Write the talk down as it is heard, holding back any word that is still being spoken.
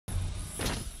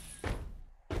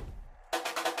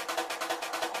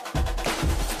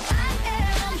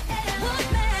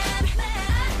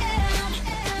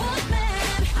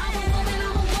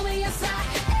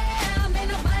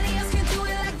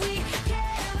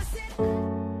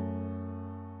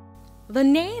The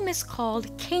name is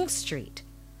called King Street,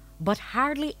 but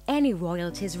hardly any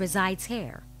royalties resides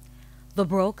here. The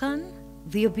broken,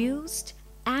 the abused,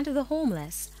 and the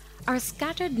homeless are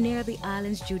scattered near the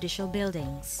island's judicial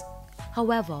buildings.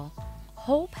 However,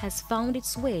 hope has found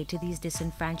its way to these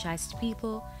disenfranchised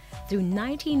people through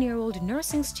 19-year-old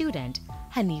nursing student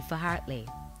Hanifah Hartley.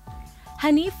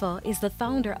 Hanifah is the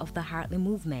founder of the Hartley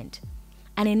Movement,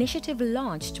 an initiative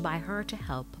launched by her to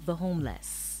help the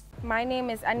homeless. My name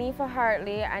is Hanifah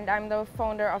Hartley and I'm the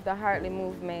founder of the Hartley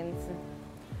Movement.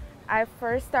 I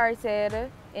first started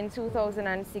in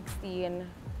 2016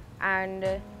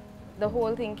 and the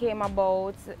whole thing came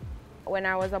about when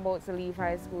I was about to leave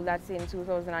high school. That's in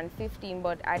 2015,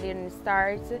 but I didn't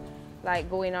start like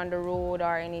going on the road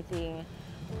or anything,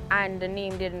 and the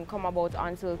name didn't come about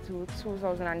until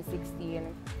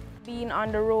 2016. Being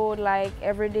on the road like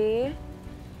every day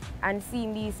and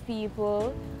seeing these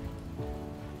people,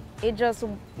 it just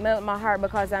melted my heart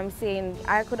because I'm saying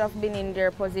I could have been in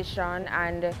their position,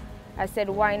 and I said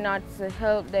why not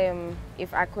help them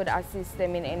if I could assist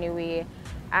them in any way.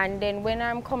 And then when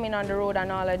I'm coming on the road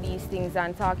and all of these things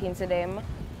and talking to them,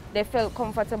 they felt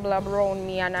comfortable around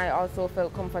me and I also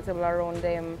felt comfortable around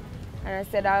them. And I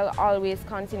said I'll always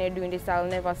continue doing this, I'll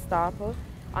never stop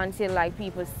until like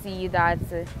people see that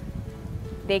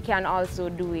they can also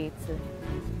do it.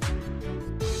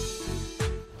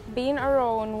 Being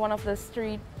around one of the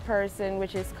street person,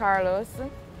 which is Carlos,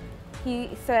 he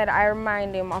said I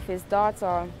remind him of his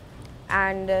daughter,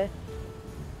 and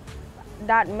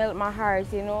that melted my heart,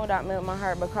 you know, that melted my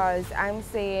heart because I'm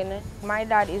saying my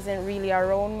dad isn't really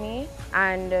around me,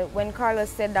 and when Carlos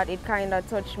said that, it kind of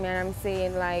touched me, and I'm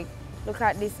saying like, look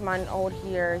at this man out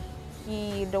here,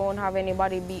 he don't have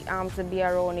anybody to be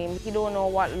around him, he don't know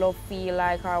what love feel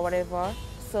like or whatever.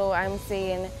 So I'm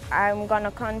saying I'm gonna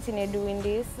continue doing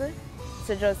this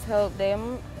to just help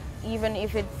them, even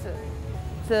if it's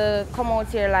to come out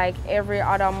here like every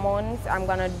other month. I'm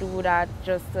gonna do that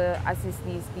just to assist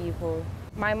these people.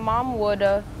 My mom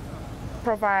would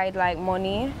provide like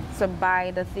money to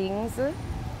buy the things.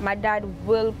 My dad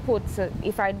will put,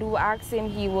 if I do ask him,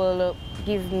 he will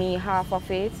give me half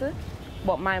of it.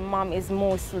 But my mom is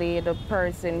mostly the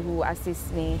person who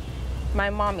assists me. My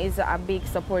mom is a big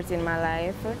support in my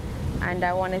life, and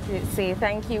I wanted to say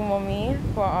thank you, Mommy,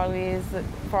 for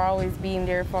always being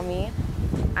there for me.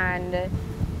 And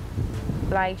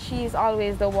like, she's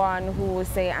always the one who will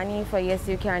say, Hanifah, yes,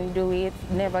 you can do it,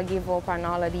 never give up on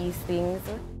all of these things.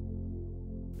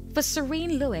 For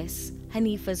Serene Lewis,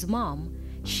 Hanifah's mom,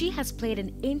 she has played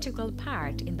an integral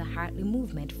part in the Hartley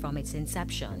Movement from its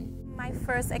inception. My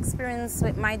first experience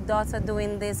with my daughter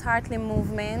doing this Hartley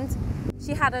Movement,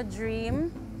 she had a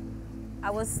dream.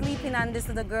 I was sleeping and this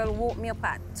little girl woke me up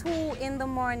at 2 in the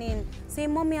morning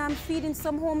saying, Mommy, I'm feeding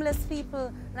some homeless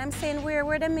people. And I'm saying,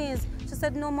 where them is? She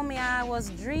said, no, Mommy, I was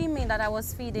dreaming that I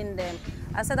was feeding them.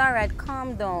 I said, all right,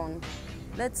 calm down.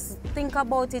 Let's think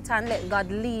about it and let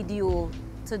God lead you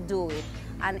to do it.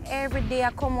 And every day I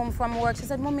come home from work, she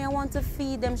said, Mommy, I want to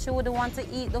feed them. She would want to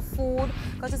eat the food.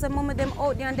 Because she said, Mommy, them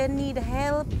out there and they need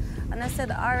help. And I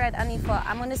said, all right, Hanifah,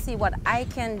 I'm going to see what I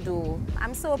can do.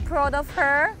 I'm so proud of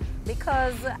her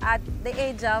because at the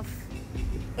age of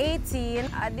 18,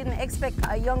 I didn't expect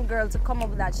a young girl to come up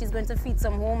with that. She's going to feed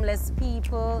some homeless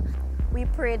people. We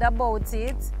prayed about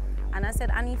it. And I said,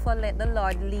 Hanifah, let the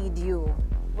Lord lead you.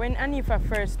 When Hanifah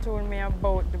first told me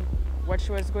about what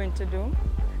she was going to do,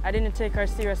 I didn't take her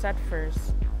serious at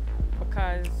first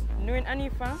because knowing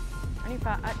Hanifah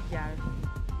at girl.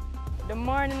 The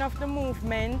morning of the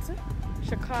movement,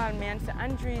 she called me and said,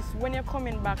 Andres, when you're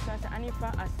coming back? So I said,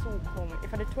 Hanifah, I so come.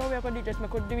 If I the 2 we could do, just I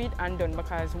could do it and done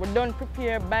because we don't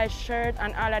prepare, buy shirt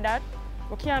and all of that.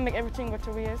 We can't make everything go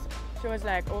to waste. She was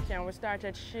like, okay, and we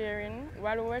started sharing.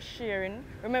 While we were sharing,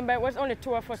 remember it was only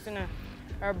 2 of us, you know.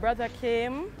 Her brother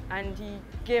came and he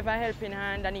gave a helping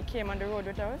hand and he came on the road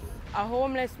with us. A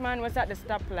homeless man was at the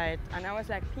stoplight and I was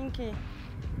like, Pinky,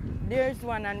 there's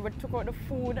one, and we took out the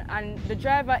food and the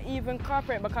driver even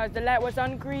cooperated because the light was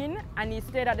on green and he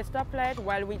stayed at the stoplight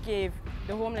while we gave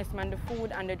the homeless man the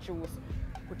food and the juice.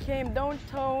 We came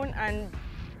downtown and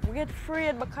we get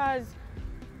afraid because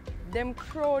them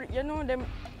crowd, you know,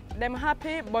 them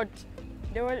happy, but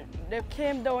they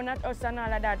came down at us and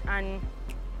all of that, and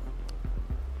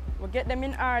we get them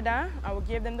in order and we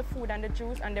gave them the food and the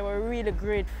juice and they were really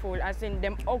grateful. As in,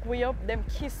 them hug we up, them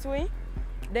kiss we,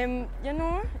 them, you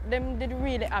know, them did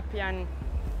really happy, and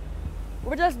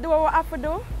we just do what we have to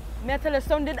do. Me I tell you,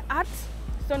 some did hot,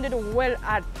 some did well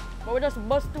hot, but we just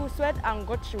bust through sweat and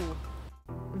go through.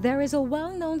 There is a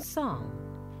well-known song,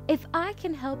 If I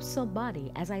Can Help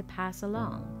Somebody As I Pass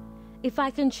Along. If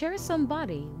I can cheer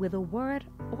somebody with a word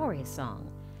or a song,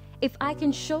 if I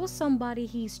can show somebody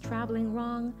he's traveling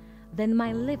wrong, then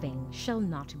my living shall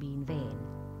not be in vain.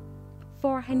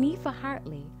 For Hanifah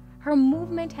Hartley, her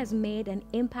movement has made an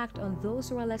impact on those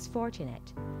who are less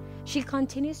fortunate. She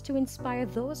continues to inspire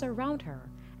those around her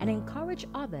and encourage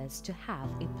others to have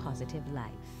a positive life.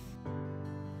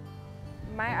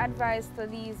 My advice to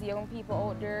these young people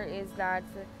out there is that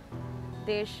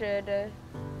they should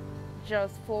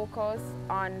just focus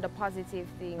on the positive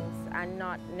things and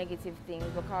not negative things,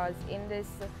 because in this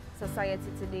society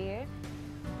today,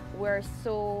 we're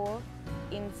so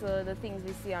into the things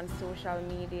we see on social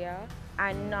media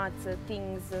and not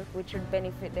things which would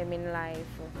benefit them in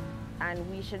life. And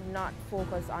we should not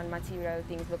focus on material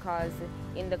things, because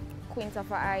in the quint of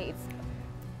an eye, it's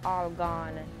all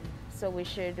gone. So we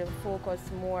should focus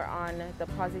more on the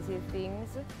positive things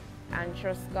and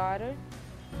trust God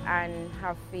and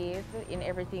have faith in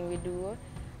everything we do,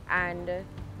 and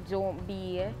don't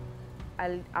be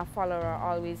a follower,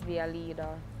 always be a leader.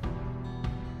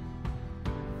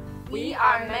 We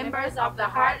are members of the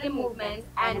Hartley movement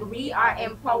and we are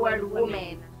empowered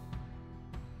women.